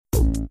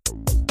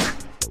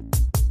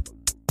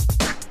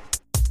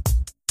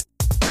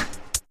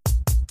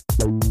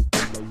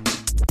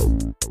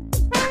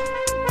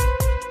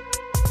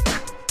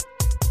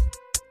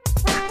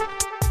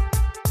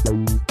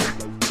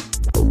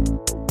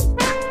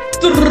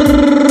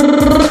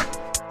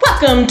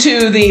Welcome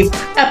to the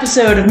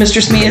episode of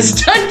Mistress Mia's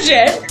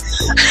Dungeon.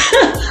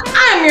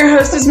 I'm your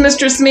hostess,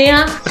 Mistress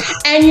Mia,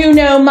 and you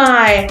know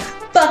my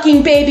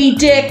fucking baby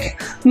dick,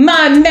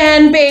 my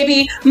man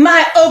baby,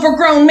 my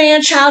overgrown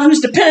man child who's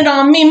dependent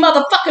on me,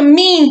 motherfucking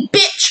mean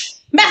bitch,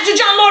 Master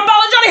John Lord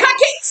Ball and Johnny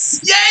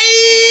Hotcakes.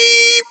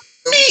 Yay!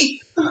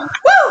 Me! Woo!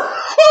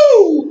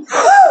 Woo! Woo!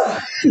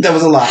 That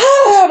was a lot.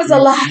 Oh, that was a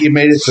lot. You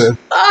made it through.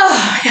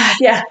 Oh, God,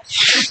 yeah.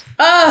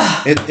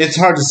 It's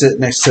hard to sit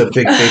next to a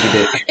big baby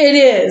dick. It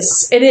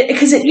is.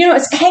 Because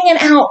it's hanging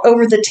out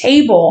over the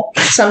table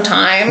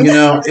sometimes.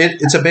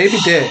 It's a baby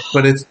dick,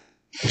 but it's,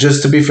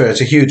 just to be fair,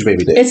 it's a huge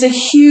baby dick. It's a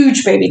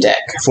huge baby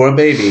dick. For a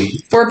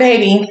baby.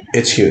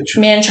 It's huge.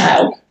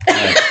 Man-child.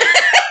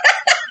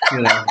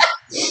 Right.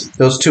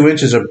 Those 2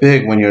 inches are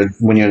big when you're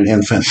an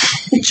infant.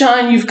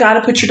 John, you've got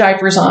to put your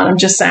diapers on. I'm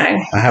just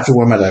saying. I have to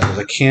wear my diapers.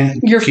 I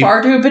can't. You're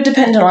far too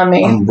dependent on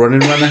me. I'm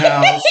running around the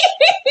house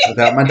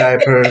without my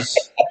diapers.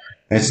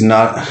 It's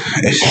not.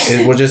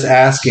 We're just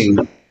asking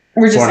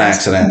for an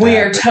accident. We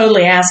are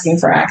totally asking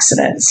for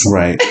accidents.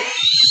 Right.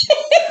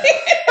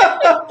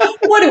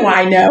 What do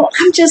I know?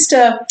 I'm just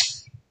a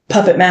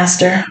puppet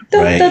master.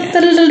 Right.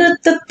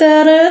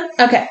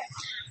 Okay.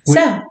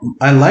 So.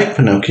 I like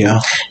Pinocchio.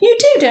 You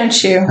do,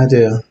 don't you? I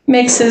do.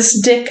 Makes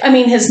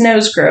his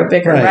nose grow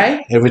bigger,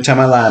 right? Every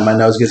time I lie, my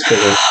nose gets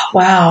bigger.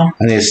 Wow.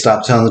 I need to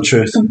stop telling the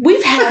truth.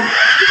 We've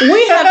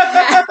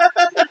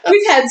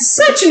had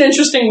such an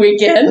interesting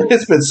weekend.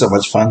 It's been so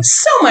much fun.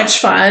 So much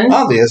fun.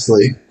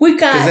 Obviously. We've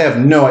got... Because they have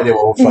no idea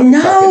what we're fucking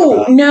talking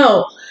about.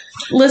 No.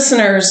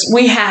 Listeners,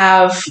 we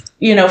have,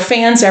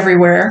 fans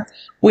everywhere.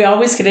 We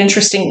always get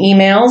interesting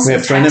emails, we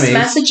have text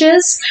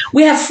messages.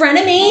 We have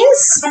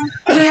frenemies.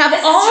 We have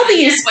all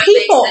these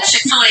people. The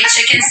Chick-fil-A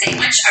chicken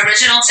sandwich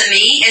original to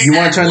me is. You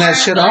want to turn that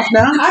shit off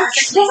now? I'm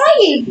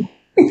trying.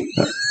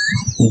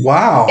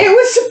 Wow. It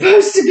was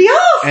supposed to be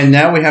off. And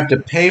now we have to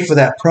pay for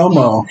that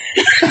promo.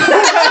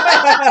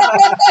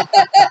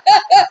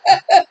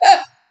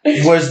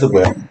 Where's the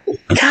whip?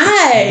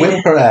 God.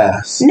 Whip her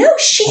ass. No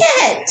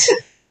shit.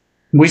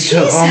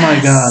 Oh my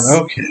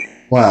God. Okay.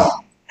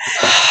 Wow.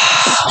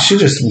 She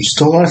just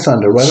stole our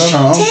thunder right on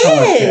our own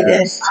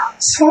podcast.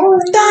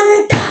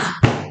 Thunder.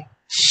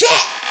 Shit.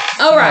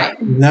 All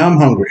right. Now I'm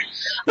hungry.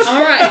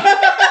 All right.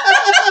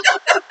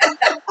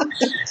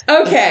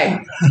 Okay.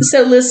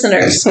 So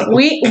listeners,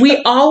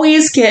 we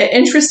always get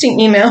interesting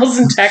emails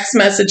and text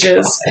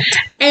messages.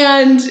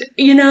 And,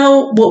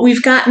 what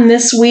we've gotten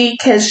this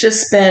week has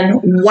just been,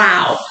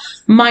 wow,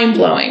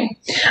 mind-blowing.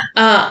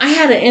 I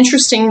had an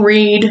interesting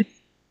read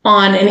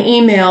on an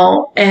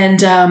email,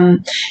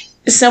 and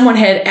someone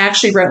had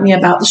actually wrote me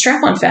about the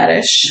strap-on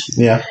fetish.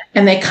 Yeah.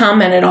 And they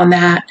commented on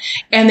that.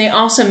 And they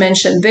also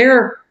mentioned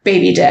their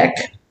baby dick.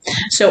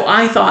 So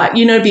I thought,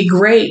 it'd be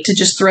great to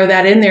just throw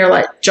that in there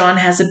like John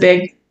has a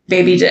big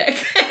baby dick.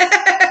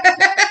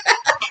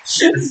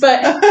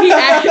 But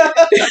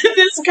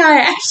this guy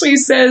actually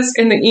says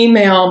in the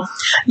email,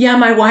 yeah,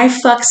 my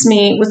wife fucks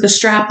me with the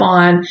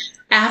strap-on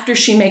after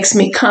she makes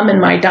me cum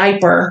in my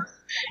diaper.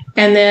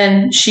 And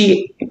then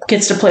she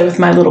gets to play with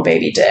my little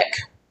baby dick.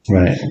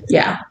 Right.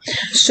 Yeah.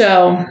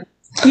 So,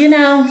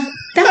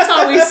 that's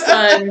always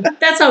fun.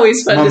 That's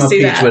always fun to see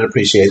Peach that. Mama Peach would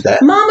appreciate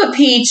that. Mama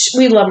Peach.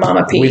 We love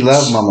Mama Peach. We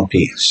love Mama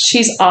Peach.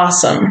 She's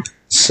awesome.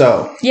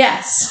 So.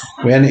 Yes.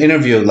 We had an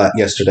interview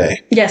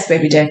yesterday. Yes,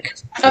 baby dick.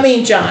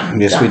 John.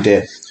 Yes, John. we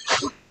did.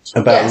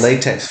 About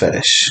latex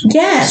fetish.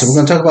 Yes. So we're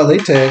going to talk about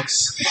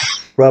latex,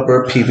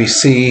 rubber,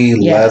 PVC,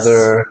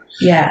 leather,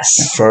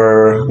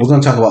 fur. We're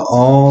going to talk about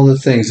all the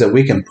things that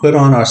we can put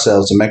on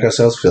ourselves to make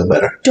ourselves feel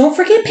better. Don't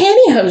forget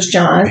pantyhose,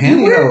 John.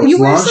 Pantyhose,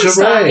 you wear some lingerie.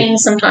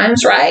 stockings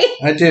sometimes, right?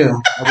 I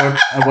do.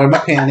 I wear my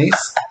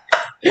panties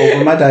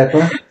over my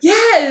diaper.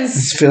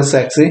 Yes. It feels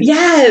sexy.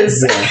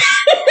 Yes.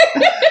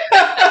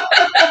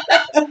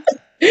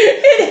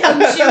 It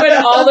helps you in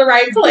all the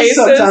right places.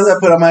 Sometimes I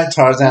put on my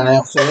Tarzan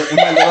outfit and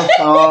my little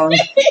thong.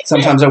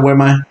 Sometimes I wear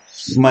my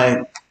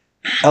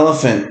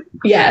elephant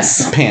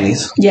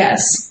panties.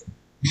 Yes.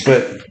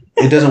 But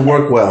it doesn't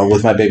work well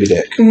with my baby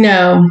dick.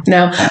 No.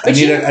 I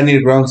need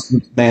a grown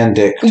man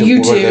dick to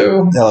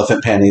wear the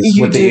elephant panties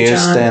with the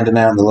ears standing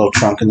out and the little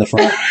trunk in the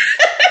front.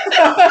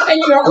 I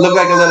look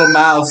like a little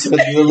mouse with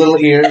the little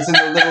ears and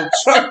the little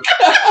trunk.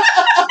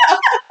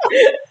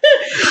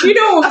 What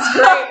was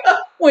great?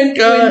 When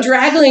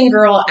Dragling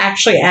Girl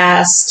actually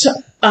asked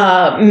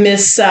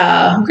Miss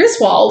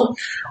Griswold,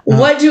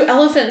 what do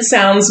elephant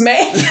sounds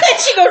make? And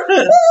she goes,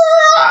 like,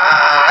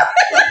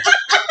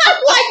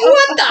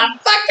 what the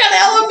fucking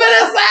elephant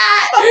is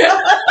that?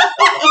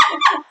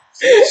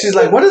 She's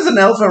like, what does an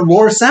elephant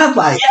roar sound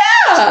like?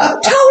 Yeah,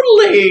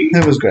 totally.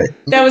 It was great.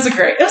 That was a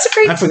great.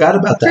 I forgot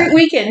about that. Great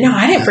weekend. No,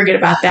 I didn't forget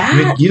about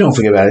that. You don't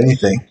forget about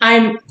anything.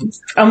 I'm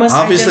almost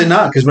obviously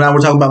not, because now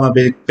we're talking about my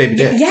baby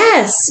dick.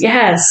 Yes.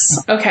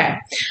 Okay.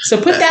 So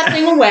put that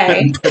thing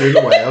away. Put it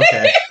away.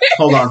 Okay.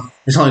 Hold on.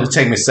 It's only going to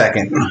take me a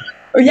second.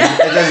 Yeah.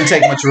 It doesn't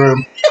take much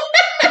room.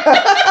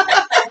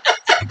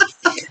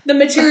 The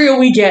material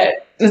we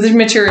get the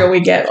material we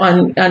get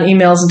on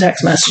emails and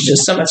text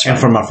messages. So much fun.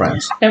 And from our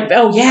friends.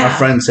 Oh, yeah. Our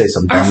friends say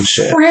some dumb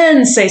shit. Our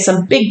friends say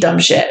some big dumb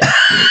shit,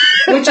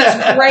 which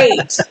is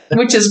great.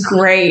 Which is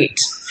great.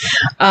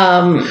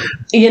 I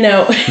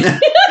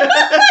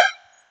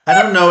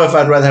don't know if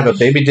I'd rather have a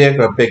baby dick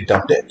or a big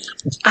dumb dick.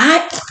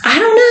 I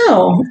don't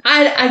know.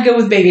 I'd go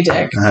with baby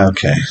dick.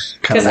 Okay.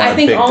 Because I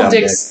think all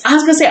dicks... I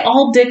was going to say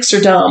all dicks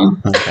are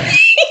dumb. Okay.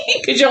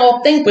 Because you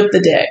all think with the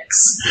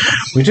dicks.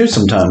 We do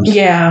sometimes.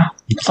 Yeah.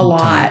 A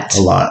lot.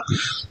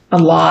 A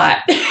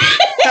lot.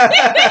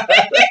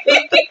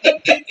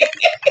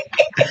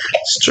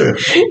 It's true.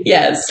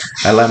 Yes.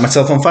 I light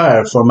myself on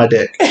fire for my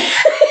dick.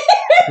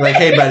 Like,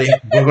 hey, buddy,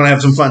 we're going to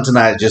have some fun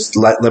tonight. Just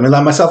let me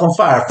light myself on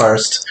fire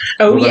first.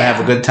 Oh, we're going to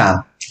have a good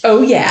time.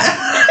 Oh,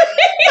 yeah.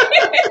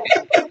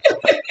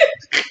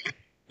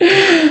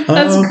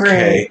 That's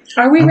great.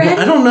 Are we ready?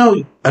 I don't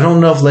know. I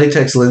don't know if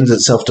latex lends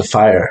itself to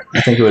fire.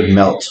 I think it would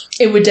melt.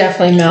 It would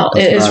definitely melt.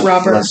 It is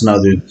rubber. Let's know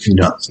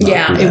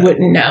yeah, it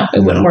wouldn't. No,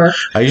 it wouldn't work.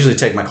 I usually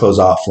take my clothes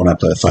off when I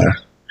play with fire.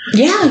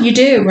 Yeah, you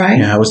do, right?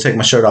 Yeah, I always take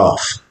my shirt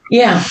off.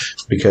 Yeah.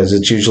 Because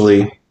it's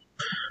usually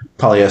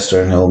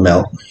polyester and it'll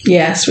melt.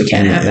 Yes, we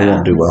can't have that. It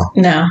won't do well.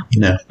 No.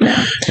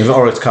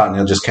 Or it's cotton,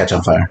 it'll just catch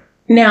on fire.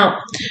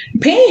 Now,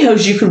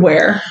 pantyhose you could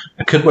wear.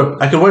 I could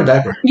wear a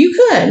diaper. You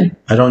could.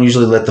 I don't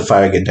usually let the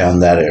fire get down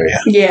that area.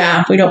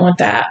 Yeah, we don't want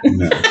that.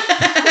 No.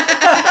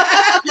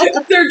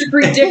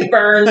 3rd-degree dick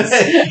burns.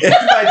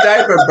 If my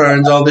diaper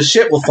burns, all the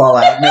shit will fall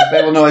out, and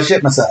they will know I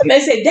shit myself. They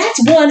say,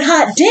 that's one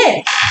hot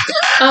dick.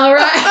 All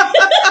right.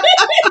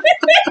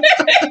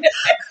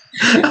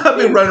 I'll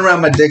be running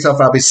around my dick's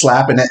off. I'll be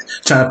slapping it,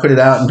 trying to put it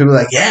out, and people are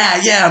like,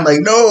 yeah. I'm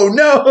like, no.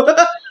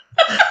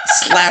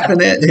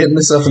 Slapping it, hitting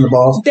myself in the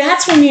balls.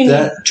 That's when you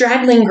need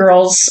Dragling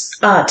Girls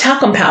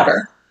talcum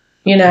powder.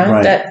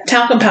 Right. That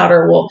talcum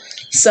powder will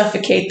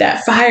suffocate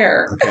that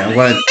fire. Okay, I'm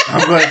going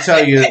to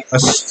tell you a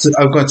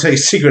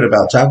secret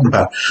about talcum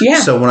powder. Yeah.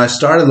 So when I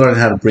started learning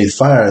how to breathe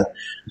fire,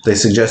 they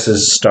suggested to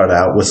start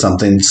out with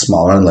something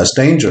smaller and less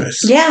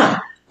dangerous. Yeah.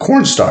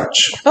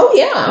 Cornstarch. Oh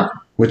yeah.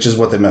 Which is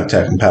what they make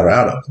talcum powder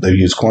out of. They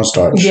use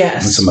cornstarch.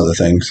 Yes. And some other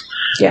things.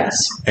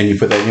 Yes. And you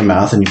put that in your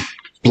mouth and you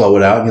blow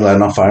it out and you light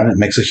it on fire and it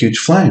makes a huge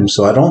flame.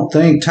 So I don't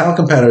think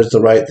talcum powder is the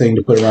right thing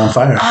to put around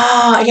fire.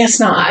 Oh, I guess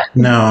not.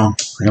 No.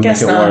 It'll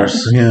make it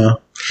worse. Yeah.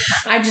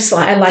 I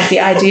like the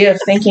idea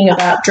of thinking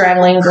about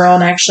Dragling Girl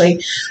and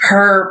actually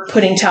her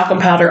putting talcum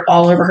powder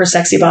all over her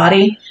sexy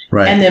body.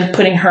 Right. And then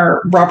putting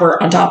her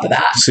rubber on top of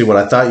that. See, what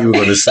I thought you were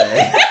going to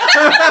say.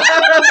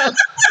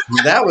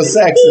 That was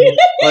sexy.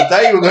 What I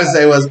thought you were going to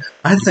say was,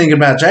 I'm thinking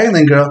about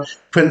Dragling Girl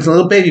putting some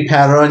little baby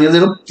powder on your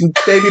little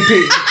baby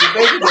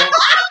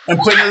and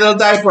putting a little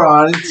diaper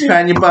on and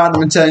tying your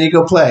bottom until you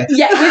go play.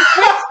 Yeah,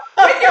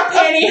 with your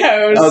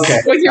pantyhose.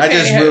 Okay. I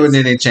just ruined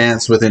any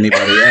chance with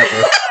anybody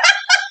ever.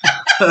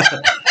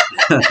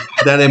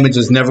 That image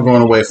is never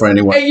going away for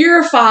anyone. You're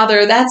a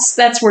father.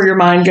 That's where your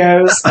mind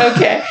goes.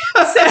 Okay.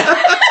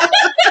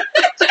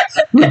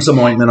 Rub some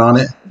ointment on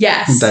it.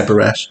 Yes. Diaper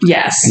rash.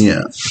 Yes.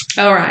 Yeah.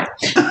 All right.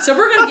 So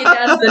we're going to get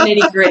down to the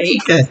nitty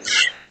gritty.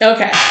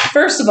 Okay.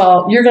 First of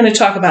all, you're going to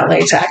talk about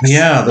latex.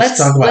 Yeah.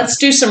 Let's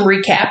do some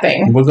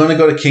recapping. We're going to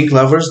go to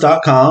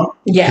kinklovers.com.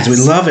 Yes.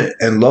 Because we love it.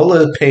 And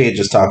Lola Page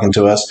is talking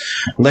to us.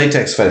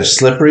 Latex fetish.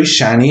 Slippery,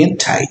 shiny, and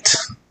tight.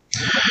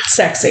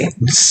 Sexy.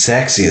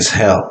 Sexy as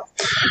hell.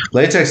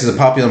 Latex is a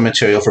popular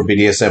material for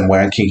BDSM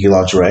wear and kinky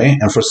lingerie,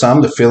 and for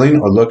some, the feeling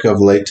or look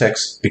of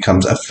latex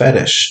becomes a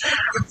fetish.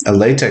 A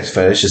latex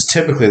fetish is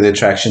typically the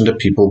attraction to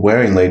people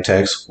wearing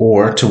latex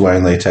or to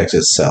wearing latex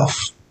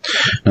itself.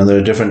 Now, there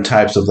are different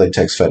types of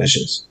latex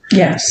fetishes.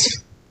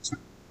 Yes.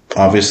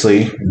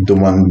 Obviously, the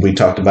one we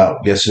talked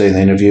about yesterday in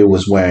the interview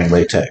was wearing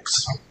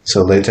latex.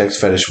 So latex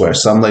fetish wear.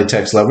 Some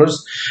latex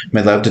lovers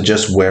may love to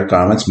just wear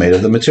garments made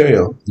of the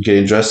material.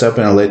 Getting dressed up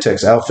in a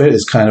latex outfit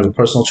is kind of a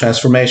personal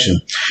transformation.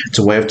 It's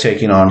a way of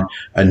taking on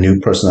a new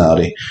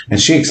personality.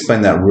 And she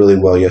explained that really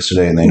well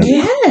yesterday in the interview.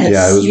 Yes.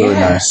 Yeah, it was really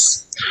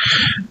nice.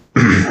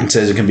 It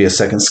says it can be a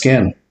second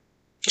skin.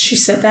 She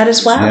said that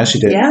as well. Yeah, she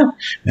did. Yeah.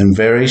 And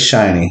very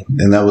shiny.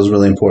 And that was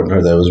really important to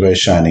her, that it was very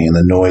shiny, and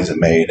the noise it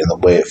made and the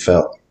way it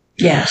felt.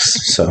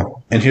 Yes.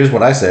 So, and here's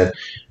what I said.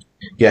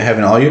 Yeah,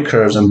 having all your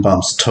curves and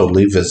bumps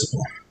totally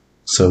visible.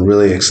 So it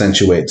really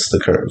accentuates the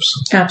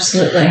curves.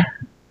 Absolutely.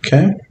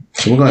 Okay.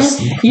 So we're going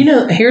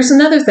to... here's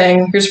another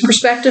thing. Here's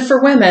perspective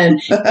for women.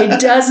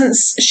 It doesn't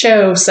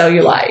show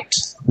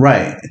cellulite.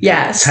 Right.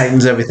 Yes.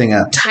 Tightens everything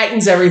up.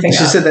 She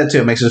said that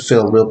too. It makes her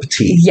feel real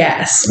petite.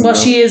 Yes. Well,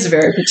 she is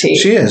very petite.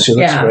 She is. She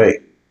looks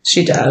great.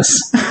 She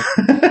does.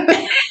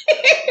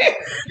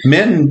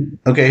 Men,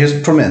 okay,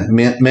 here's for men.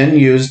 Men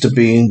used to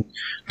be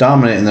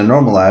dominant in their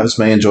normal lives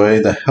may enjoy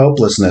the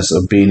helplessness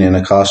of being in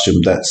a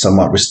costume that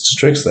somewhat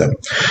restricts them.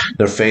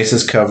 Their face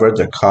is covered,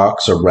 their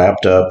cocks are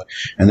wrapped up,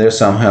 and they're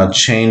somehow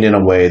chained in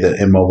a way that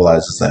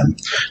immobilizes them.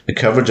 The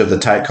coverage of the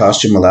tight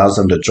costume allows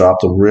them to drop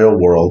the real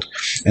world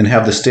and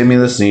have the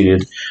stimulus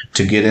needed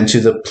to get into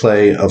the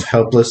play of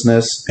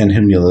helplessness and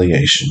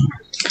humiliation.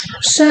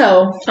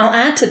 So, I'll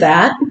add to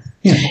that.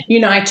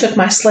 Yeah. I took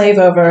my slave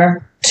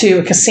over to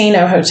a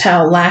casino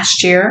hotel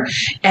last year,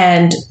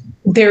 and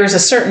there's a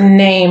certain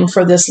name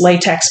for this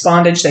latex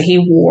bondage that he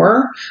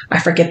wore. I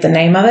forget the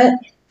name of it,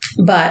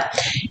 but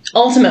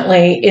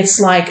ultimately it's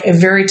like a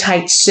very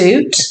tight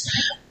suit.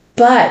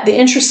 But the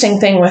interesting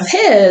thing with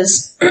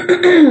his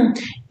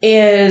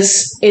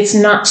is it's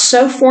not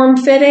so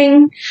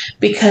form-fitting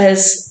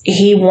because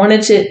he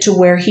wanted it to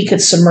where he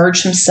could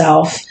submerge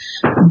himself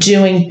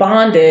doing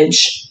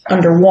bondage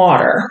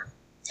underwater.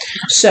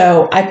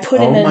 So I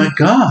put him in. Oh my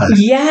God.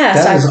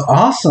 Yes. That is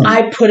awesome.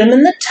 I put him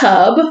in the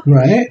tub.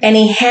 Right. And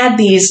he had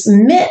these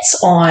mitts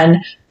on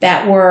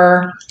that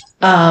were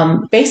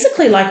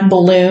basically like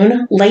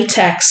balloon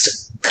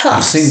latex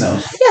cuffs. I've seen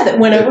those. Yeah, that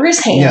went over his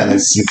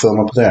hands. Yeah, you fill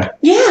them up there.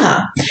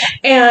 Yeah.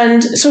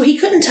 And so he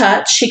couldn't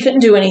touch. He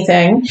couldn't do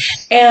anything.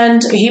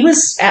 And he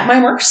was at my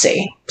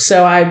mercy.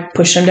 So I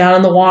pushed him down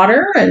in the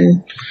water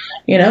and,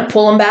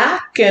 pull him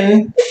back. And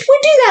we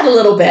do that a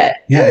little bit.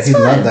 Yeah, he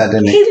loved that,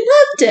 didn't he? He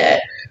loved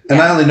it. And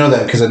I only know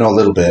that because I know a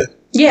little bit.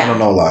 Yeah. I don't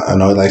know a lot. I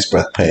know he likes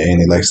breath pay and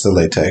he likes the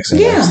latex and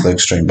he likes the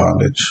extreme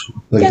bondage.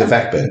 Like the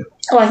vac bed.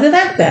 I like the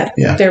vac bed.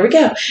 Yeah. There we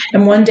go.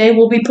 And one day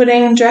we'll be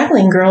putting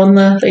Dragling Girl in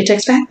the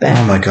latex vac bed.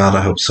 Oh my God,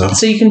 I hope so.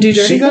 So you can do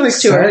dirty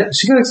things to her.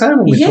 She got excited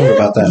when we told her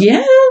about that.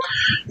 Yeah.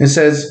 It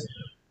says,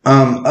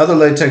 other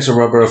latex or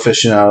rubber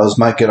aficionados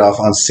might get off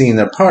on seeing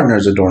their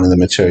partners adorning the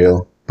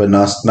material, but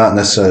not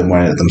necessarily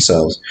wearing it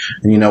themselves.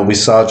 And we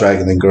saw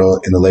Dragling Girl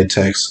in the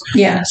latex.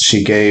 Yeah.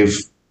 She gave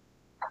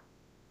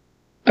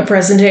a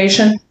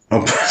presentation.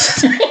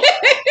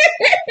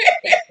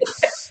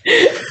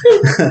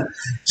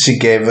 She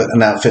gave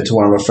an outfit to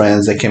one of her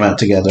friends. They came out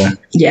together.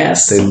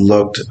 Yes. They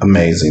looked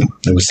amazing.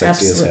 It was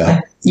sexy as hell.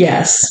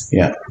 Yes.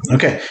 Yeah.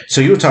 Okay. So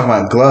you were talking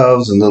about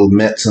gloves and little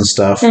mitts and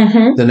stuff.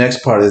 Mm-hmm. The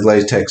next part is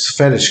latex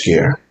fetish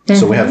gear. Mm-hmm.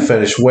 So we have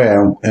fetish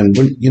wear, and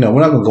we're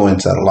not going to go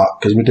into that a lot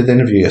because we did the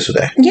interview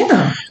yesterday.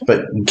 Yeah.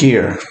 But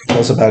gear. Tell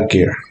us about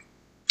gear.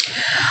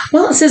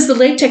 Well, it says the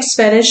latex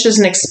fetish is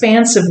an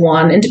expansive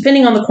one, and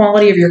depending on the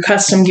quality of your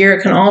custom gear,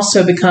 it can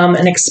also become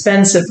an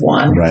expensive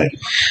one. Right.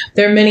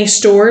 There are many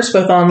stores,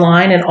 both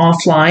online and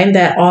offline,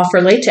 that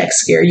offer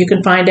latex gear. You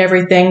can find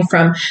everything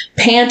from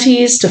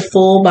panties to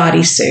full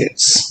body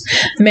suits.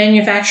 The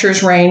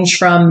manufacturers range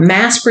from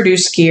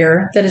mass-produced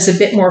gear that is a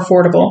bit more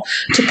affordable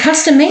to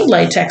custom-made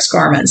latex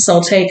garments.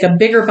 They'll take a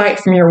bigger bite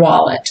from your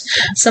wallet.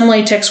 Some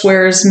latex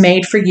wear is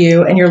made for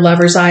you and your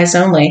lover's eyes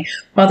only.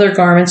 Other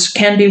garments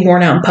can be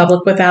worn out in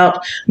public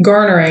without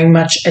garnering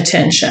much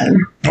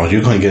attention. Oh,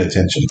 you're going to get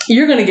attention.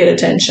 You're going to get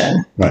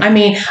attention. Right. I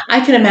mean,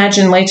 I can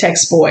imagine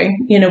Latex Boy.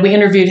 We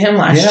interviewed him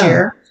last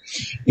year.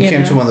 He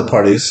came to one of the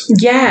parties.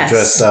 Yes.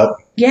 Dressed up.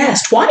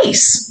 Yes,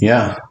 twice.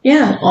 Yeah.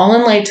 Yeah, all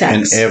in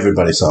latex. And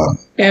everybody saw him.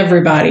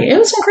 Everybody. It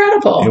was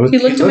incredible. He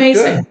looked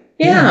amazing. Good.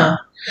 Yeah.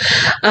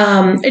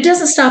 It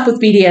doesn't stop with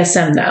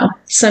BDSM, though.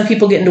 Some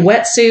people get into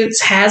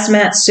wetsuits,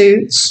 hazmat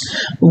suits,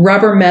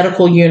 rubber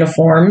medical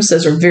uniforms.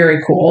 Those are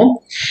very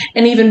cool.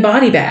 And even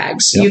body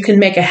bags. Yep. You can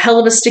make a hell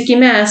of a sticky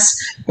mess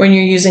when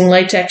you're using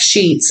latex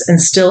sheets and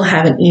still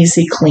have an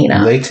easy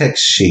cleanup.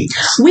 Latex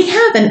sheets. We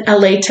have a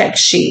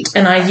latex sheet,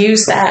 and I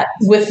use that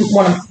with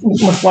one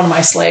of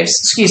my slaves.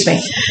 Excuse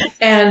me.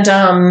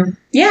 And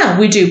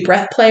we do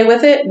breath play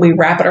with it. We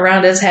wrap it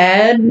around his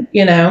head.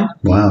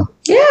 Wow.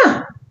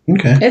 Yeah.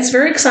 Okay. It's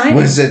very exciting.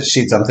 What is it?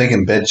 Sheets? I'm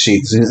thinking bed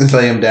sheets. You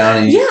lay them down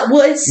and you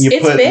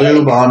put big.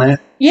 lube on it.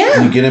 Yeah.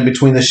 And you get in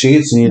between the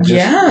sheets and you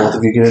just both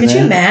of you get in there. Could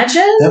you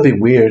imagine? That'd be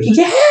weird.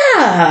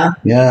 Yeah.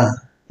 Yeah.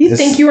 You'd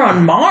think you're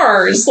on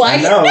Mars. I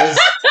know.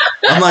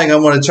 I'm like, I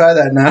want to try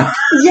that now.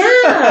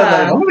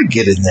 Yeah. I want to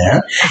get in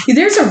there.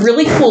 There's a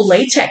really cool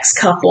latex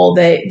couple.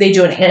 They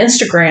do an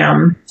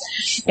Instagram,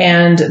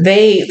 and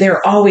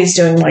they're always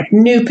doing like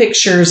new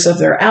pictures of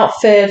their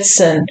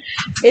outfits, and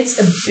it's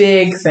a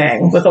big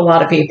thing with a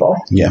lot of people.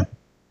 Yeah.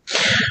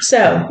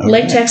 So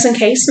latex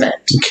encasement.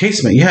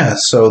 Encasement, yeah.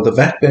 So the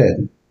vac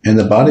bed and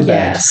the body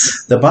bag.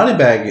 Yes. The body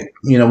bag,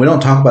 we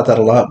don't talk about that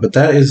a lot, but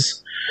that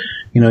is,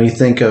 I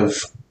think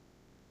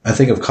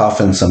of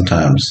coffins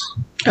sometimes.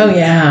 Oh,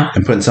 yeah.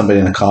 And putting somebody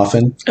in a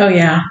coffin. Oh,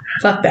 yeah.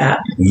 Fuck that.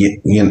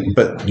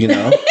 But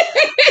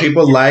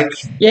people like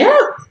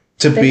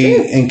to be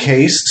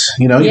encased.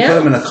 You put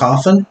them in a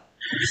coffin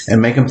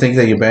and make them think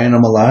that you're burying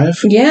them alive.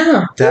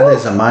 Yeah. That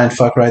is a mind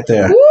fuck right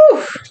there.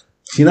 Woo.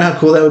 You know how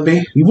cool that would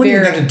be? You wouldn't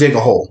even have to dig a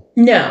hole.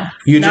 No.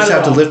 You just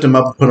have to lift them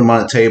up and put them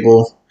on a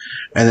table.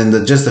 And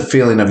then just the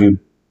feeling of you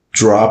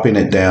dropping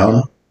it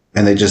down.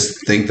 And they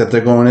just think that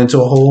they're going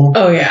into a hole.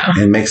 Oh, yeah.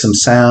 And make some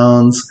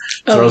sounds.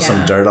 Throw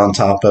some dirt on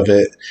top of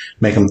it.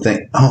 Make them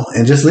think,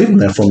 and just leave them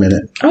there for a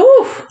minute.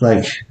 Oh.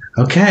 Like,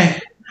 okay,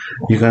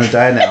 you're going to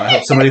die now. I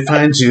hope somebody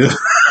finds you.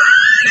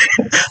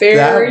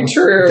 Very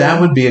true.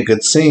 That would be a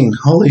good scene.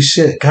 Holy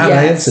shit. God,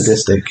 I am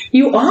sadistic.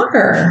 You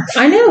are.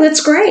 I know.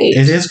 That's great.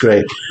 It is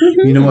great.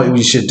 Mm-hmm. You know what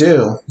we should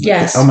do?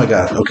 Yes. Oh, my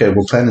God. Okay,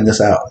 we're planning this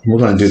out. We're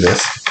going to do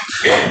this.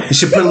 You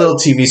should put a little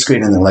TV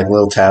screen in there, like a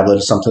little tablet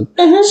or something,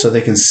 so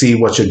they can see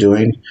what you're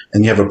doing,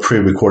 and you have a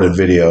pre-recorded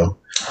video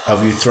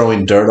of you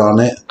throwing dirt on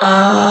it.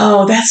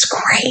 Oh, that's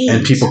great.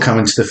 And people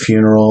coming to the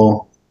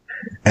funeral,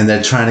 and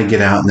they're trying to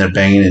get out and they're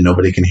banging and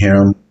nobody can hear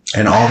them.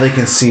 And all they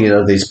can see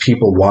are these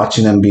people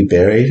watching them be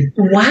buried.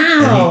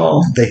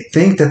 Wow. And they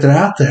think that they're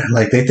out there.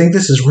 Like, they think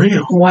this is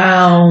real.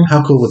 Wow.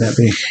 How cool would that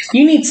be?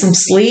 You need some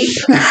sleep.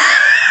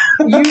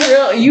 I'm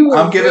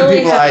giving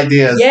people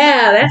ideas.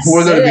 Yeah, that's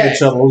We're going to be in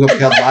trouble. We're going to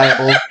become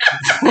liable.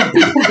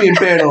 People being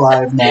buried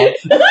alive now.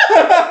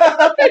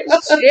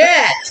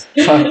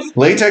 Shit.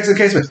 Latex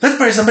encasement. Let's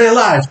bury somebody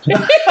alive.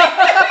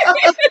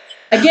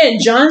 Again,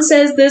 John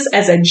says this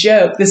as a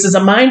joke. This is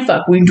a mind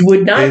fuck. We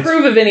would not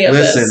approve of any of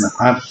this.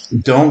 Listen,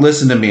 don't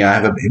listen to me. I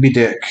have a baby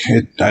dick.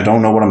 I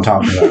don't know what I'm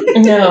talking about.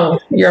 No,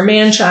 you're a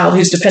man-child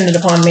who's dependent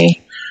upon me.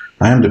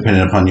 I am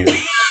dependent upon you.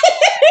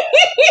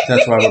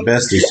 That's why we're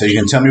besties, so you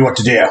can tell me what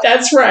to do.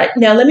 That's right.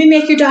 Now, let me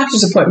make your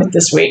doctor's appointment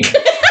this week.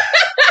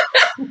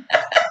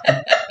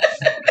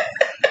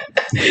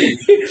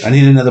 I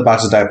need another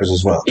box of diapers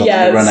as well. Don't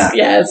let me run out.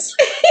 Yes.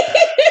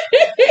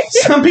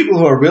 Some people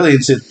who are really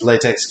into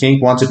latex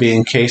kink want to be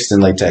encased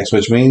in latex,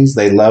 which means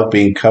they love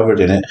being covered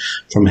in it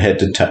from head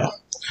to toe.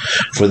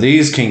 For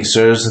these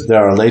kinksters,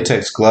 there are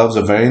latex gloves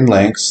of varying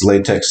lengths,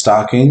 latex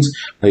stockings,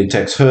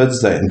 latex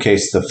hoods that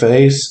encase the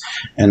face,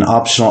 and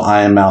optional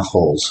eye and mouth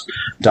holes.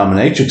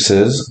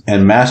 Dominatrixes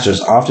and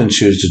masters often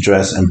choose to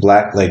dress in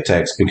black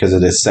latex because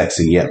it is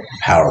sexy yet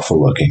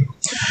powerful looking.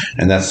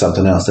 And that's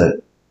something else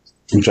that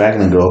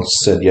Dragline Girl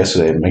said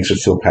yesterday. It makes her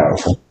feel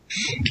powerful.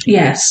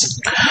 Yes.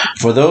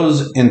 For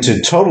those into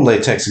total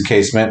latex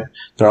encasement,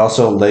 there are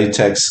also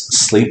latex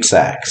sleep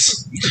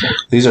sacks.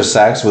 These are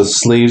sacks with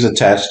sleeves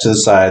attached to the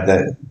side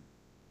that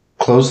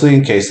closely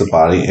encase the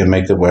body and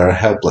make the wearer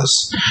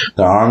helpless.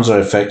 Their arms are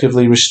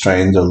effectively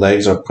restrained, their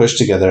legs are pushed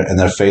together, and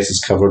their face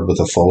is covered with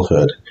a full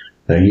hood.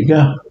 There you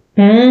go.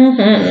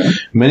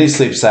 Mm-hmm. Many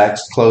sleep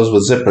sacks close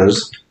with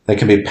zippers that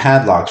can be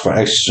padlocked for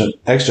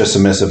extra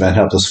submissive and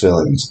helpless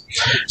feelings.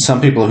 Some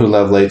people who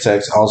love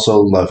latex also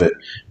love it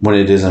when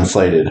it is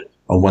inflated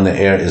or when the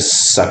air is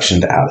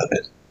suctioned out of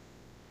it.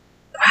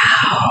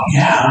 Wow.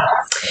 Yeah.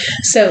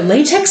 So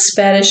latex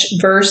fetish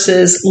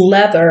versus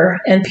leather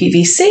and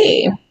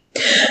PVC.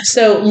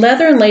 So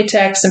leather and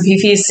latex and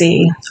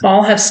PVC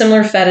all have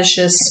similar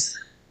fetishes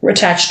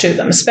attached to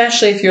them,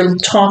 especially if you're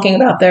talking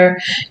about their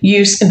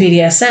use in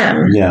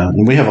BDSM. Yeah,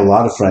 and we have a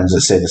lot of friends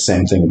that say the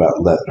same thing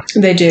about leather.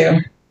 They do.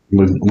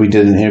 We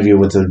did an interview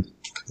with a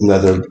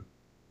leather,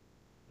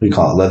 we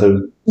call it leather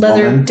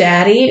woman.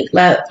 Daddy.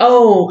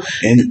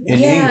 In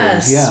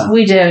England, yeah.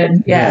 We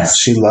did, yes. Yeah,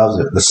 she loves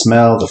it. The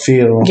smell, the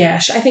feel.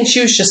 Yeah, I think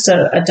she was just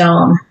a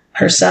dom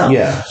herself.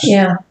 Yeah.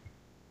 Yeah.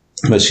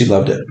 But she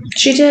loved it.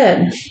 She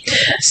did.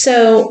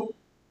 So,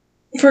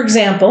 for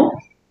example,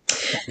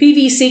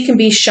 PVC can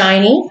be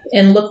shiny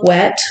and look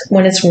wet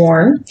when it's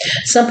worn.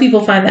 Some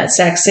people find that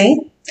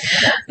sexy,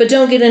 but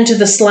don't get into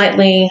the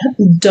slightly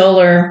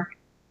duller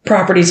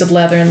properties of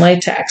leather and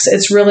latex.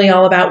 It's really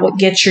all about what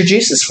gets your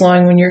juices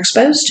flowing when you're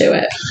exposed to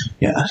it.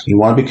 Yeah, you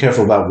want to be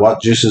careful about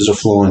what juices are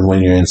flowing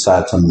when you're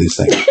inside some of these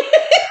things.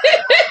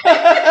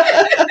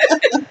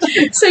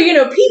 So,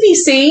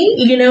 PVC,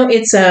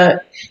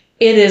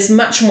 it is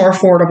much more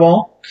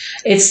affordable.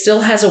 It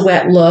still has a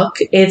wet look.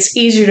 It's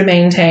easier to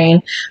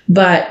maintain.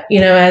 But,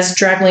 as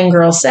Dragline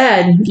Girl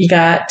said, you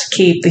got to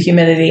keep the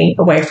humidity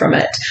away from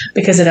it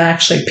because it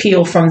actually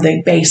peel from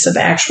the base of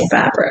the actual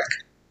fabric.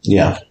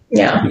 Yeah.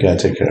 Yeah. You got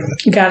to take care of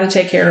it. You got to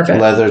take care of it.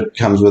 Leather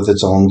comes with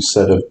its own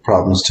set of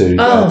problems, too. You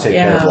got to take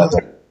care of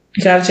leather.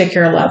 You got to take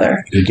care of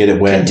leather. You get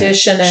it wet.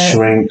 Condition it.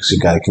 Shrinks. You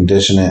got to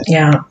condition it.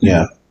 Yeah.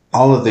 Yeah.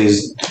 All of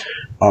these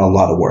are a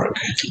lot of work.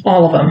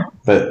 All of them.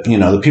 But,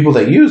 the people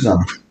that use them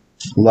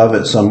love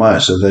it so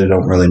much that they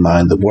don't really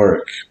mind the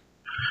work.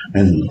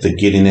 And the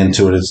getting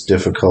into it is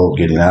difficult.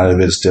 Getting out of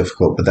it is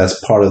difficult. But that's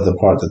part of the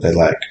part that they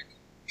like.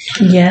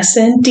 Yes,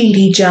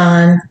 indeedy,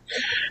 John.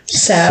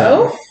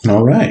 So,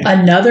 all right.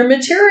 Another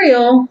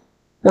material.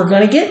 We're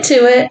going to get to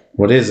it.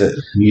 What is it?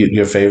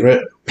 Your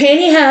favorite?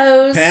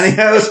 Pantyhose.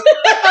 Pantyhose?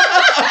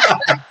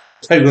 I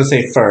was going to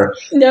say fur.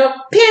 Nope.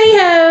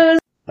 Pantyhose.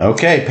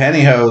 Okay,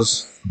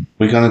 pantyhose.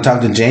 We're going to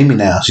talk to Jamie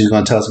now. She's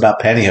going to tell us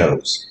about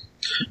pantyhose.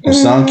 We're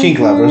selling kink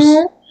lovers.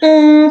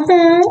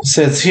 Mm-hmm. It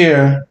says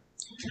here,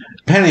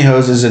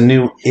 pantyhose is a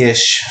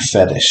new-ish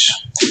fetish.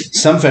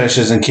 Some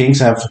fetishes and kinks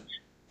have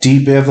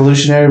deep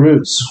evolutionary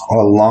roots or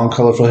a long,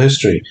 colorful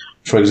history.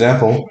 For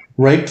example,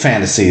 rape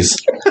fantasies.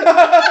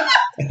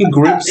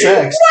 Group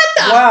sex. What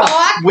the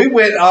fuck? We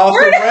went off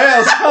the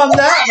rails on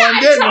that one,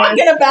 didn't we?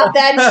 Talking about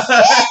that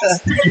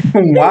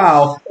shit.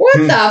 Wow. What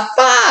the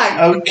fuck?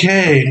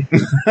 Okay.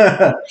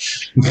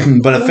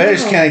 But a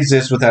fetish can't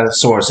exist without a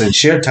source, and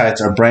sheer tights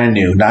are brand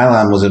new.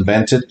 Nylon was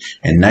invented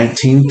in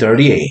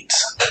 1938.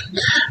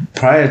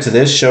 Prior to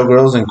this,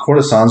 showgirls and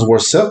courtesans wore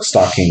silk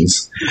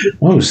stockings.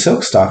 Oh,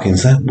 silk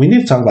stockings. We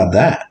need to talk about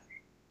that.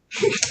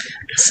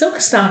 Silk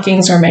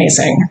stockings are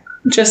amazing.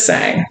 Just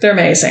saying. They're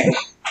amazing.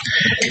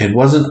 It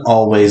wasn't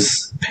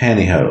always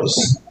pantyhose.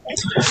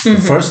 Mm-hmm.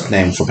 The first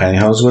name for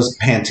pantyhose was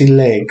panty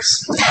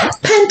legs.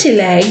 Panty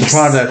legs. The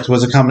product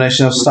was a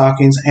combination of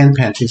stockings and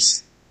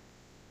panties.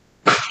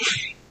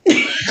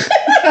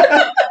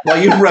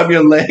 While you rub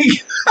your leg.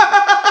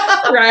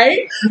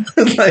 Right?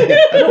 Like,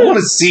 I don't want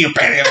to see your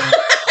pantyhose.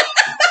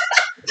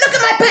 Look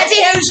at my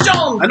pantyhose,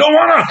 John. I don't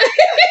want to.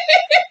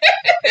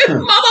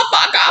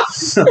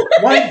 Motherfucker.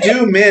 Why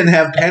do men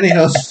have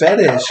pantyhose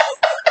fetish?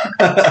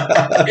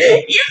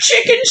 You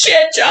chicken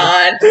shit,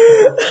 John.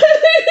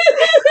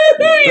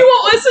 You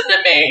won't listen to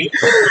me.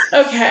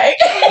 Okay.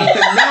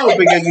 No,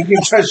 because you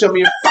keep trying to show me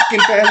your fucking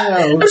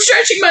pantyhose. I'm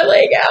stretching my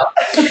leg out.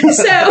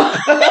 So,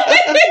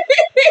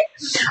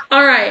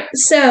 all right.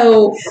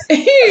 So,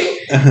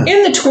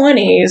 in the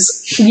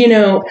 20s, you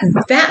know,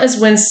 that was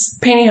when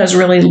pantyhose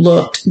really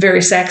looked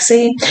very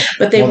sexy,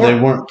 but they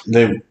weren't.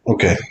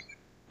 Okay.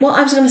 Well,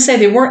 I was going to say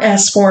they weren't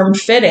as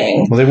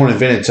form-fitting. Well, they weren't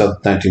invented until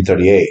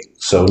 1938,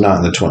 so not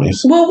in the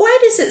 20s. Well, why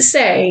does it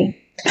say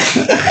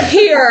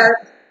here,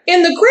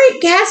 in The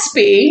Great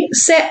Gatsby,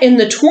 set in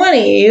the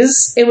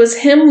 20s, it was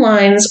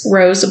hemlines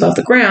rose above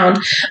the ground,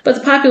 but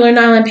the popular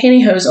nylon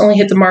pantyhose only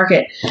hit the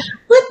market.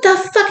 What the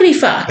fuckity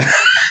fuck?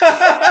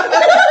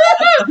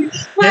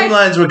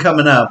 Hemlines were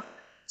coming up,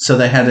 so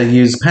they had to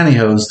use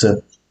pantyhose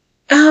to...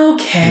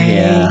 Okay,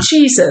 yeah.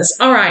 Jesus.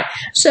 All right.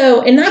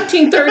 So in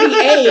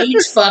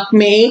 1938, fuck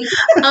me.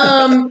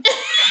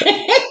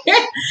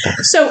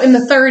 So in the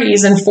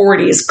 30s and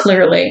 40s,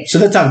 clearly. So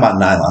they're talking about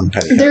nylon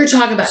pantyhose. They're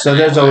talking about. So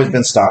there's always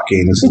been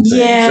stockings and things.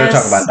 Yes. So they're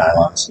talking about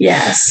nylons.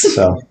 Yes.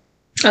 So.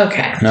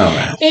 Okay. No,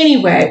 man.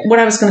 Anyway, what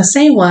I was going to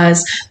say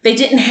was they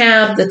didn't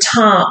have the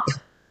top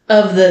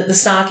of the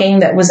stocking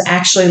that was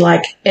actually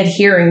like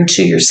adhering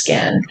to your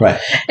skin. Right.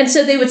 And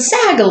so they would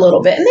sag a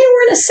little bit and they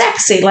weren't as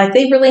sexy. Like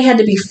they really had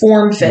to be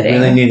form fitting.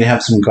 You really need to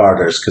have some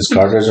garters because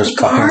garters are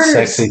fucking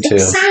sexy too.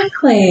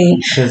 Exactly.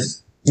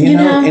 Because, you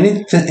know,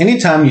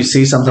 anytime you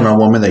see something on a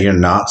woman that you're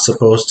not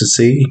supposed to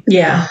see.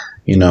 Yeah.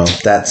 You know,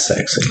 that's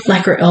sexy.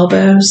 Like her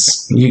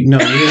elbows. You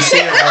didn't see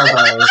her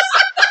elbows.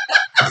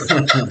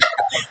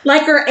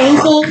 Like her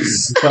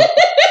ankles.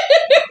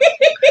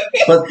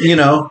 But, you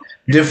know,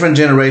 different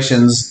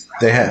generations,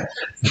 they have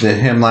the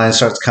hemline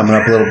starts coming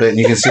up a little bit and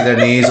you can see their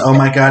knees. Oh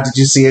my God, did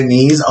you see her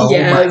knees? Oh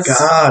yes. My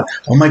God.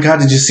 Oh my God,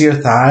 did you see her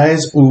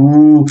thighs?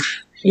 Ooh.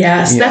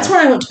 Yes, yeah. That's when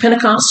I went to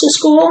Pentecostal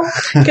school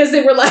because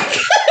they were like,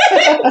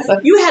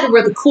 you had to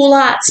wear the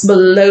culottes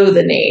below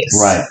the knees.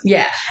 Right.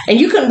 Yeah. And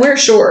you couldn't wear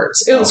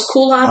shorts. It was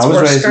culottes or skirt.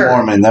 I was raised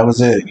Mormon. That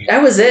was it.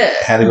 That was it.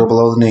 Had to go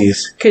below the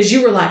knees. Because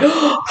you were like,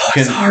 oh,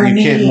 you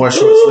can't wear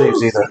short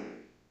sleeves either.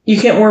 You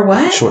can't wear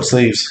what? Short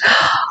sleeves.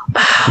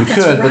 Oh, you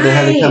could, but they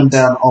had to come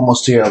down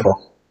almost to your elbow.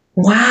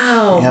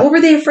 Wow. Yep. What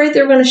were they afraid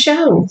they were going to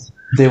show?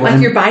 They were like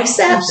your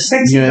biceps?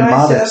 You're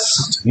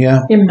immodest.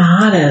 Yeah.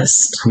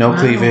 Immodest. No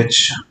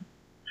cleavage.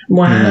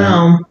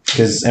 Wow.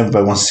 Because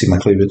everybody wants to see my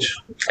cleavage.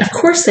 Of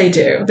course they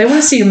do. They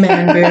want to see your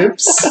man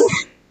boobs.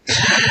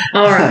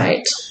 All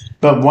right.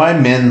 But why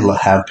men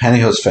have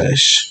pantyhose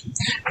fetish?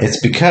 It's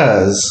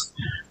because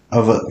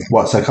of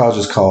what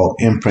psychologists call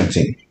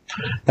imprinting.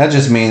 That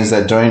just means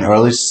that during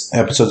early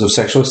episodes of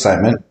sexual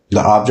excitement,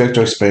 the object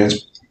or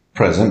experience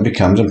present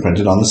becomes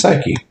imprinted on the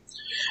psyche.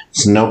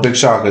 It's no big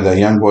shocker that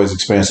young boys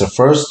experience their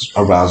first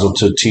arousal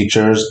to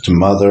teachers, to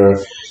mother,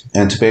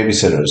 and to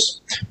babysitters.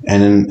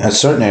 And in a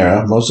certain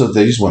era, most of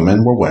these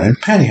women were wearing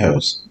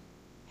pantyhose.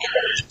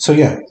 So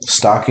yeah,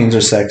 stockings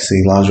are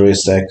sexy, lingerie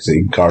is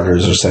sexy,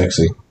 garters are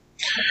sexy.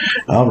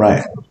 All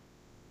right.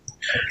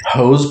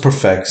 Hose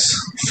perfects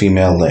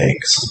female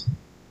legs.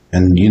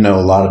 And you know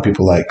a lot of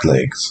people like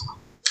legs.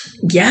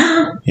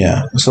 Yeah.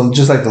 Yeah. So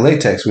just like the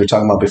latex we were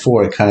talking about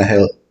before, it kind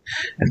of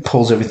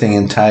pulls everything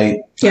in tight,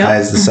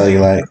 hides the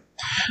cellulite.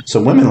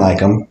 So women like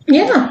them.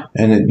 Yeah.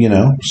 And,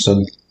 so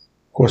of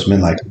course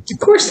men like them. Of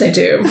course they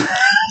do.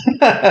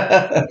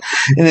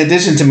 In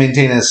addition to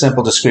maintaining a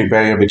simple, discrete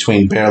barrier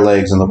between bare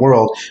legs and the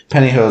world,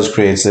 pantyhose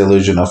creates the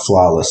illusion of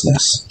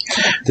flawlessness.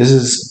 This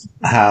is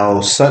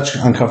how such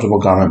uncomfortable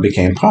garment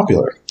became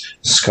popular.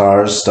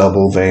 Scars,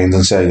 stubble, veins,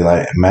 and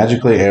cellulite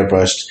magically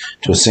airbrushed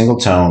to a single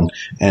tone,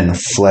 and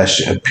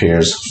flesh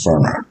appears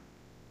firmer.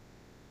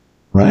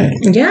 Right.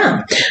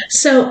 Yeah.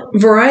 So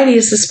variety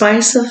is the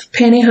spice of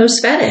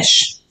pantyhose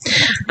fetish.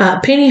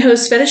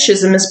 Pantyhose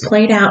fetishism is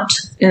played out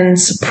in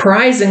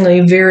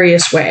surprisingly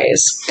various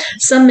ways.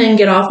 Some men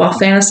get off while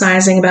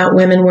fantasizing about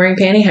women wearing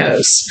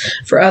pantyhose.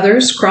 For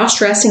others,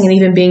 cross-dressing and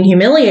even being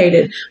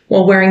humiliated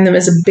while wearing them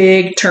is a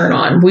big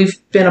turn-on. We've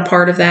been a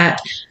part of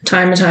that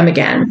time and time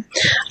again.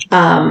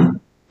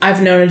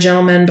 I've known a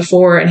gentleman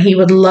before, and he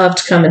would love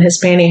to come in his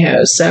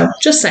pantyhose. So,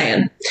 just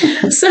saying.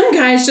 Some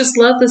guys just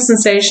love the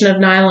sensation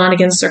of nylon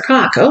against their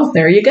cock. Oh,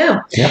 there you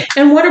go. Yep.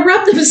 And want to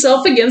rub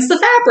themselves against the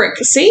fabric.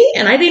 See?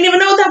 And I didn't even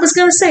know what that was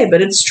going to say,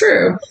 but it's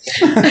true.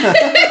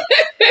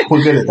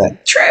 We're good at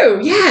that.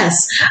 True,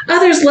 yes.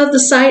 Others love the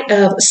sight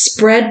of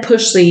spread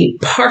pussy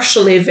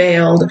partially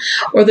veiled,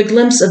 or the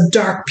glimpse of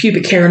dark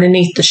pubic hair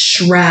underneath the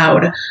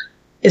shroud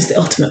is the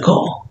ultimate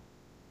goal.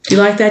 Do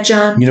you like that,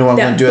 John? You know what I'm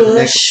going to do at the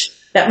next...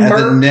 At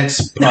the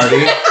next party.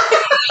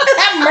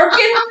 That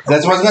merkin?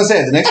 That's what I was going to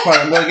say. At the next party,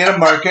 I'm going to get a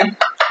merkin.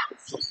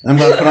 I'm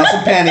going to put on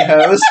some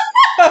pantyhose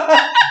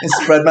and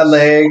spread my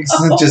legs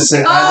and just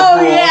sit by the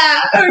pool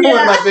yeah.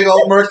 with my big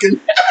old merkin.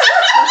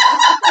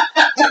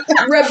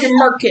 Rub your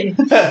merkin.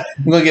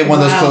 I'm going to get one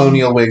of those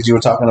colonial wigs you were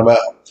talking about.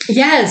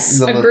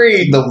 Yes,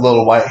 agreed. The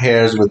little white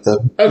hairs with the...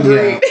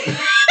 Agreed.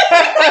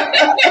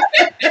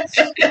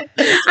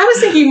 I was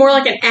thinking more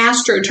like an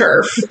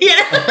AstroTurf.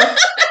 Yeah.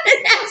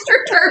 An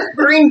AstroTurf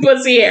green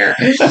pussy hair.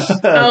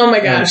 Oh my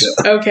gosh.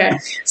 Okay.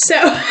 So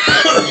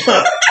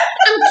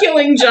I'm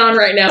killing John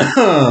right now.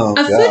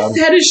 A foot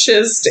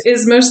fetishist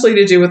is mostly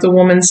to do with a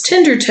woman's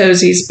tender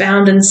toesies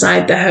bound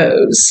inside the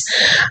hose.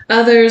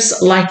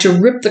 Others like to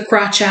rip the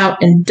crotch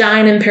out and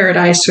dine in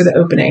paradise through the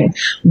opening.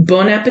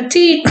 Bon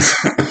appetit.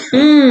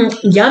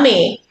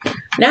 Yummy.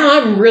 Now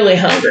I'm really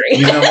hungry.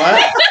 You know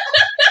what?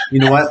 You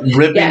know what?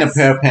 Ripping a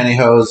pair of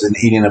pantyhose and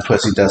eating a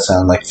pussy does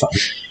sound like fun.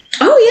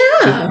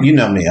 Oh, yeah. You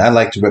know me. I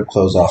like to rip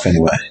clothes off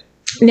anyway.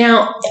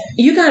 Now,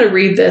 you got to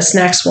read this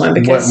next one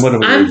because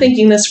what I'm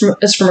thinking this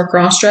is from a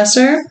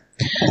crossdresser.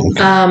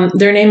 Okay.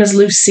 Their name is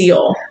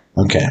Lucille.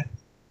 Okay.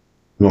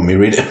 You want me to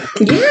read it?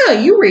 Yeah,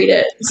 you read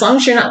it. As long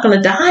as you're not going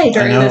to die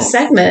during this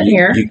segment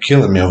here. You're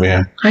killing me over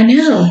here. I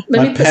know.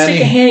 Let me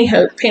stick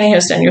a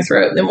pantyhose down your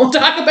throat, then we'll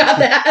talk about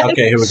that.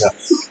 Okay, here we go.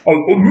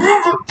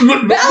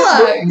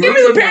 Bella, give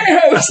me the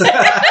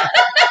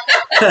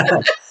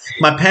pantyhose.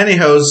 My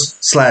pantyhose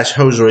 /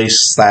 hosiery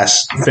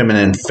 /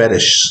 feminine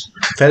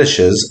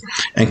fetishes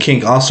and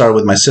kink all started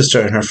with my sister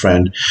and her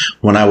friend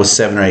when I was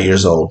 7 or 8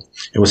 years old.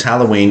 It was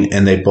Halloween,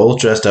 and they both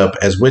dressed up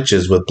as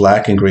witches with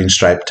black and green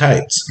striped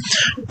tights.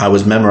 I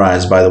was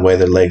memorized by the way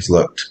their legs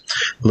looked.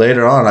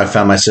 Later on, I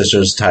found my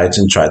sister's tights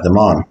and tried them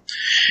on.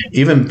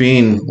 Even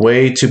being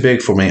way too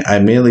big for me, I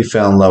immediately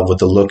fell in love with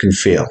the look and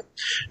feel,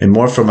 and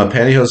morphed from a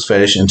pantyhose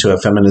fetish into a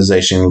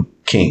feminization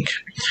kink.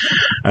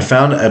 I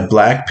found a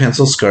black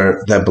pencil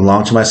skirt that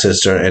belonged to my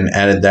sister and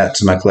added that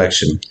to my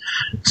collection.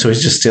 So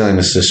he's just stealing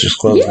his sister's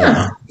clothes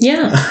now.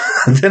 Yeah.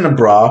 Then a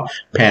bra,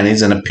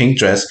 panties, and a pink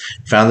dress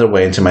found their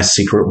way into my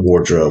secret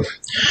wardrobe.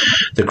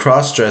 The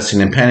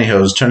cross-dressing and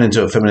pantyhose turned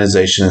into a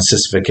feminization and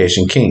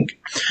sissification kink.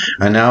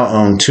 I now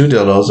own 2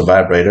 dildos, a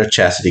vibrator,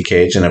 chastity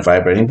cage, and a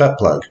vibrating butt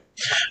plug.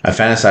 I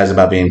fantasize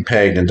about being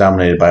pegged and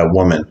dominated by a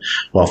woman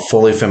while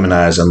fully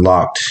feminized and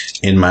locked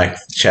in my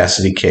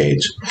chastity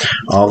cage.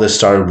 All this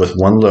started with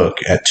one look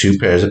at 2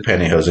 pairs of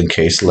pantyhose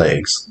encased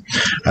legs.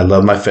 I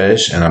love my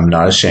fetish and I'm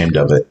not ashamed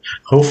of it.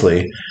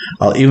 Hopefully,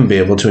 I'll even be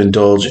able to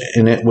indulge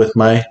in it with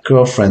my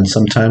girlfriend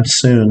sometime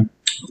soon.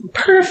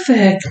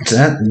 Perfect.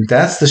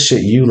 That's the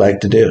shit you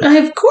like to do.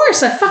 Of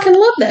course. I fucking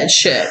love that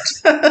shit.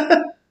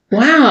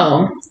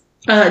 Wow.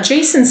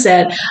 Jason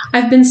said,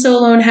 I've been so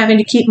alone having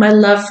to keep my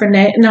love for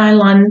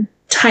nylon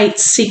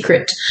tights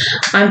secret.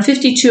 I'm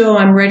 52.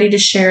 I'm ready to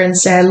share and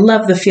say I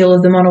love the feel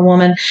of them on a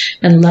woman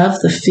and love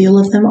the feel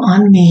of them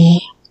on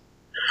me.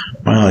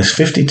 Wow, he's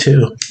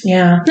 52.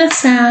 Yeah, that's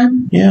sad.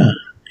 Yeah,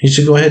 you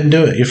should go ahead and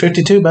do it. You're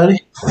 52, buddy.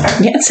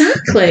 Yeah,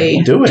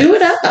 exactly. Do it. Do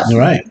it up. You're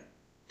right.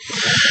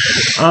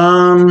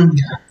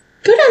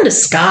 Go down to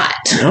Scott.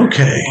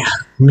 Okay.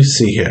 Let me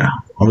see here.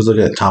 I was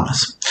looking at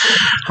Thomas.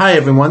 Hi,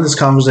 everyone. This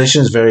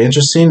conversation is very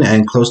interesting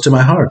and close to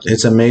my heart.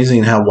 It's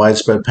amazing how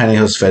widespread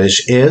pantyhose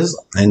fetish is,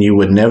 and you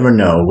would never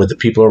know with the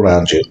people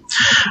around you.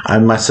 I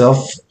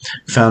myself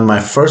found my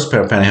first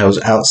pair of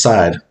pantyhose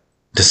outside.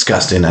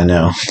 Disgusting, I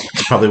know.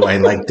 That's probably why I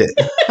liked it.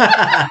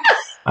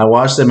 I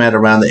washed them at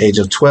around the age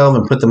of 12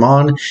 and put them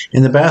on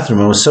in the bathroom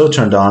and was so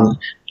turned on,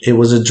 it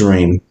was a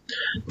dream.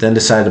 Then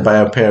decided to buy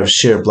a pair of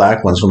sheer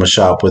black ones from a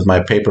shop with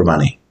my paper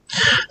money.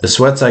 The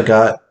sweats I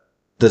got,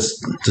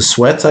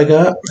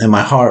 and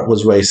my heart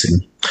was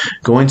racing.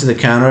 Going to the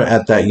counter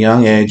at that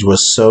young age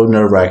was so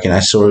nerve-wracking. I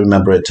still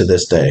remember it to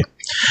this day.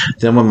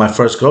 Then when my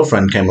first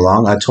girlfriend came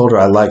along, I told her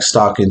I liked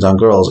stockings on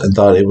girls and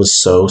thought it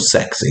was so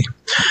sexy.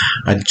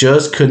 I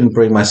just couldn't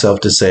bring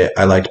myself to say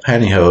I liked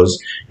pantyhose,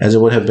 as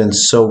it would have been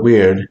so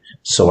weird,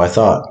 so I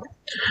thought.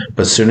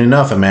 But soon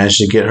enough, I managed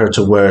to get her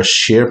to wear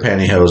sheer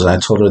pantyhose, and I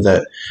told her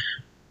that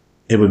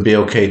it would be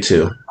okay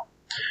too.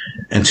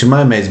 And to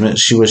my amazement,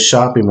 she was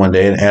shopping one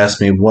day and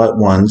asked me what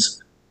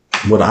ones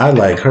would I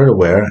like her to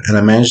wear, and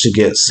I managed to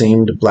get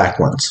seamed black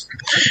ones.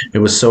 It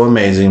was so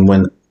amazing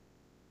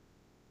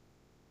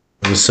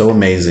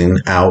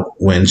out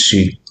when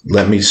she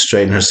let me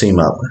straighten her seam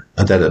up.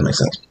 That doesn't make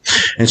sense.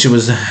 And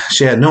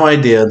she had no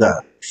idea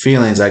the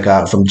feelings I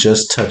got from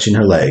just touching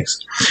her legs.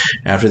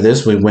 After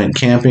this, we went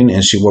camping,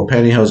 and she wore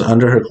pantyhose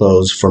under her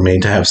clothes for me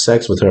to have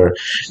sex with her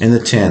in the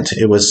tent.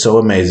 It was so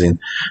amazing.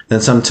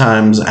 Then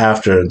sometimes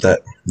after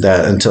that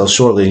until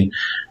shortly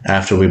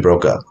after we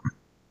broke up.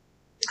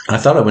 I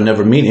thought I would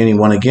never meet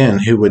anyone again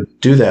who would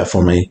do that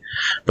for me.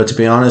 But to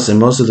be honest, in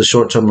most of the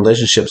short-term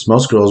relationships,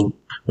 most girls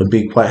would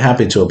be quite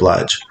happy to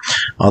oblige,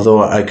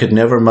 although I could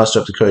never muster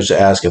up the courage to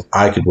ask if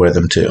I could wear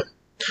them too.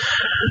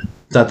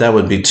 Thought that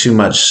would be too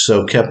much,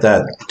 so kept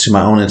that to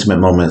my own intimate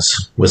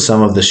moments with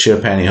some of the sheer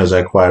pantyhose I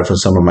acquired from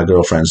some of my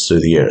girlfriends through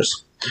the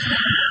years.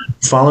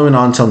 Following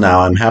on till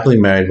now, I'm happily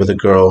married with a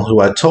girl who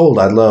I told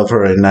I'd love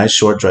her in nice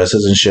short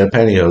dresses and share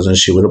pantyhose, and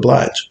she would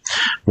oblige.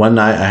 One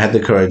night, I had the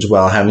courage,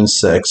 while having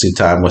sexy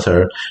time with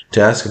her,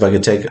 to ask if I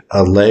could take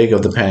a leg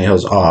of the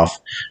pantyhose off,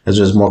 as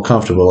it was more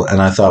comfortable,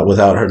 and I thought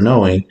without her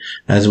knowing,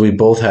 as we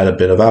both had a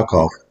bit of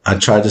alcohol. I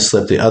tried to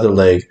slip the other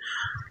leg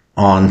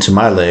onto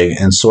my leg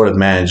and sort of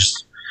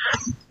managed,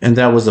 and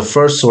that was the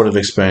first sort of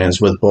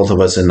experience with both of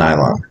us in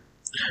nylon.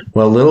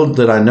 Well, little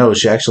did I know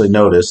she actually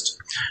noticed,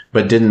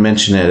 but didn't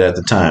mention it at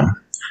the time.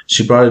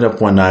 She brought it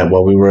up one night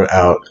while we were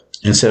out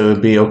and said it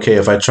would be okay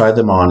if I tried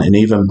them on, and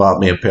even bought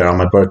me a pair on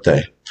my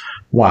birthday.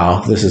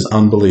 Wow, this is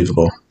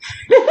unbelievable.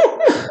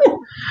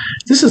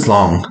 This is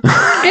long.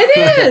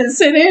 It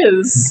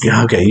is.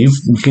 Okay,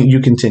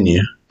 you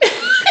continue.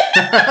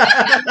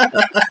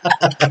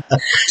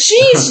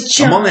 Jeez,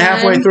 John. I'm only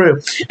halfway through.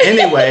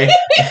 Anyway,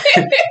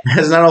 it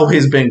has not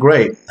always been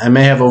great. I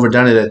may have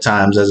overdone it at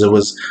times, as it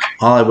was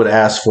all I would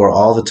ask for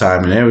all the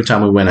time and every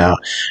time we went out,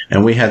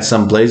 and we had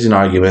some blazing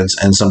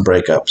arguments and some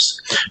breakups.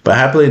 But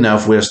happily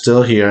enough, we are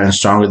still here and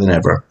stronger than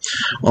ever.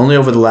 Only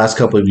over the last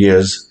couple of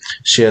years,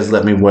 she has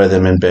let me wear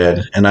them in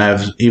bed, and I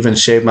have even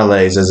shaved my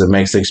legs, as it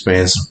makes the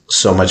experience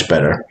so much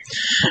better.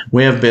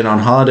 We have been on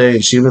holiday,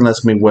 and she even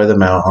lets me wear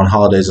them out on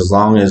holidays as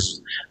long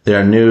as they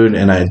are nude,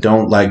 and I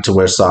don't like to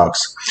wear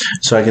socks,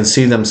 so I can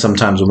see them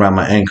sometimes around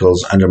my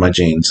ankles under my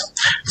jeans.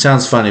 It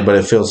sounds funny, but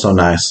it feels so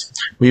nice.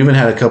 We even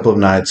had a couple of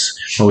nights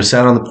when we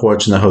sat on the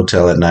porch in the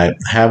hotel at night,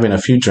 having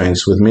a few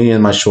drinks, with me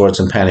in my shorts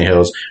and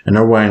pantyhose, and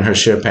her wearing her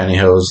sheer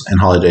pantyhose and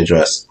holiday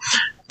dress.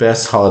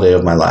 Best holiday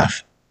of my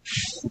life.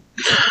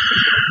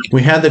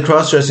 We had the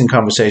cross-dressing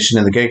conversation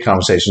and the gay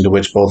conversation, to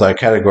which both I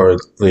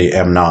categorically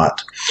am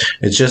not.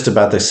 It's just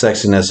about the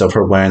sexiness of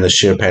her wearing the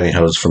sheer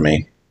pantyhose for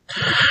me.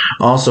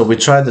 Also, we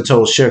tried the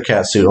total sheer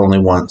catsuit only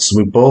once.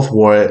 We both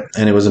wore it,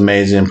 and it was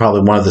amazing and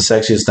probably one of the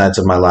sexiest nights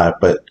of my life,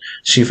 but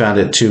she found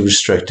it too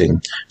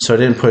restricting, so I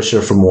didn't push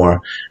her for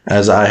more,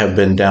 as I have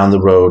been down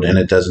the road and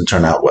it doesn't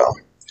turn out well.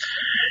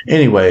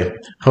 Anyway,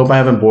 hope I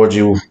haven't bored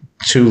you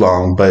too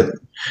long, but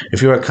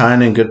if you're a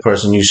kind and good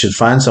person, you should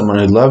find someone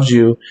who loves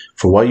you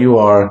for what you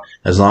are,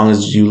 as long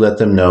as you let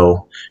them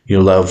know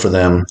your love for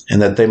them,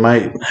 and that they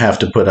might have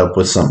to put up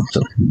with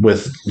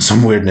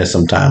some weirdness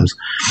sometimes.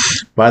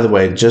 By the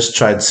way, just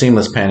tried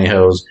seamless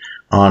pantyhose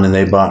on, and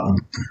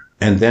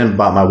then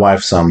bought my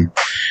wife some.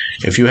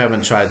 If you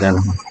haven't tried them,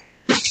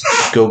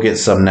 go get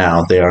some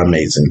now. They are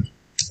amazing.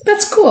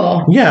 That's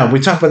cool. Yeah, we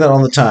talk about that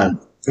all the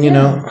time. You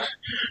know,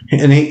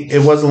 and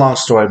it was a long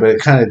story, but it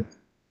kind of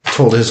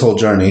told his whole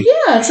journey.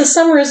 Yeah, it's a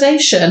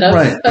summarization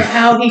of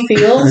how he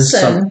feels.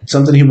 And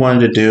something he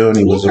wanted to do, and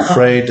he was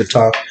afraid to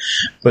talk,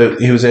 but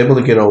he was able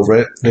to get over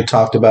it. They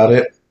talked about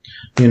it,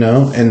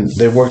 and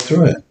they worked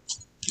through it.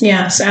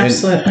 Yes,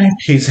 absolutely. And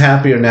he's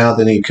happier now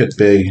than he could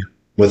be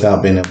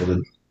without being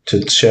able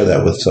to share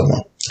that with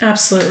someone.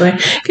 Absolutely.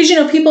 Because,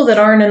 people that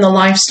aren't in the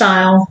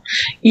lifestyle,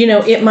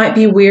 it might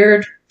be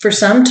weird for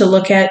some to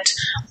look at,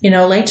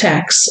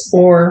 latex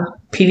or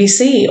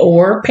PVC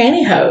or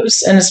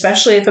pantyhose, and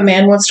especially if a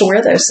man wants to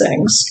wear those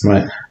things.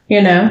 Right.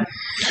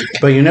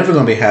 But you're never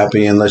going to be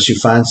happy unless you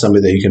find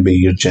somebody that you can be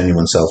your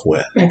genuine self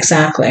with.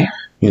 Exactly.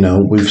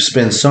 We've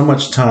spent so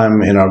much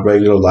time in our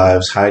regular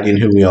lives hiding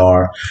who we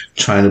are,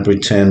 trying to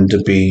pretend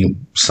to be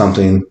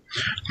something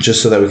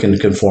just so that we can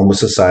conform with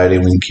society,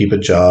 we can keep a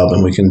job,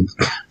 and we can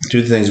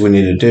do the things we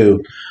need to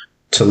do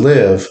to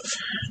live.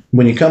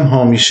 When you come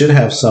home, you should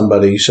have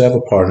somebody, you should have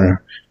a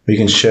partner who you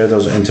can share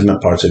those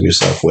intimate parts of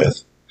yourself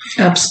with.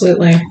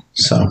 Absolutely.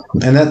 So,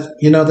 and that's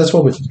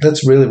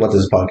really what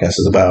this podcast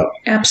is about.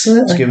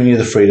 Absolutely. It's giving you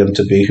the freedom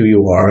to be who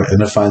you are and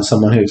to find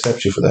someone who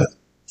accepts you for that.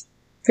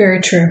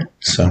 Very true.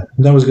 So,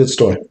 that was a good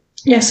story.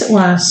 Yes, it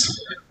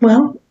was.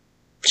 Well,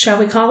 shall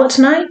we call it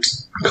tonight?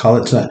 Call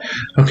it tonight.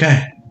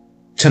 Okay.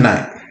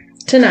 Tonight.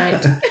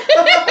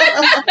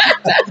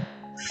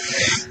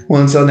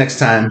 Well, until next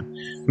time,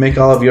 make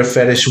all of your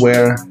fetish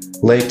wear,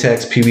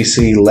 latex,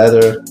 PVC,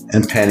 leather,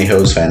 and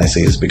pantyhose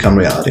fantasies become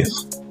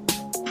realities.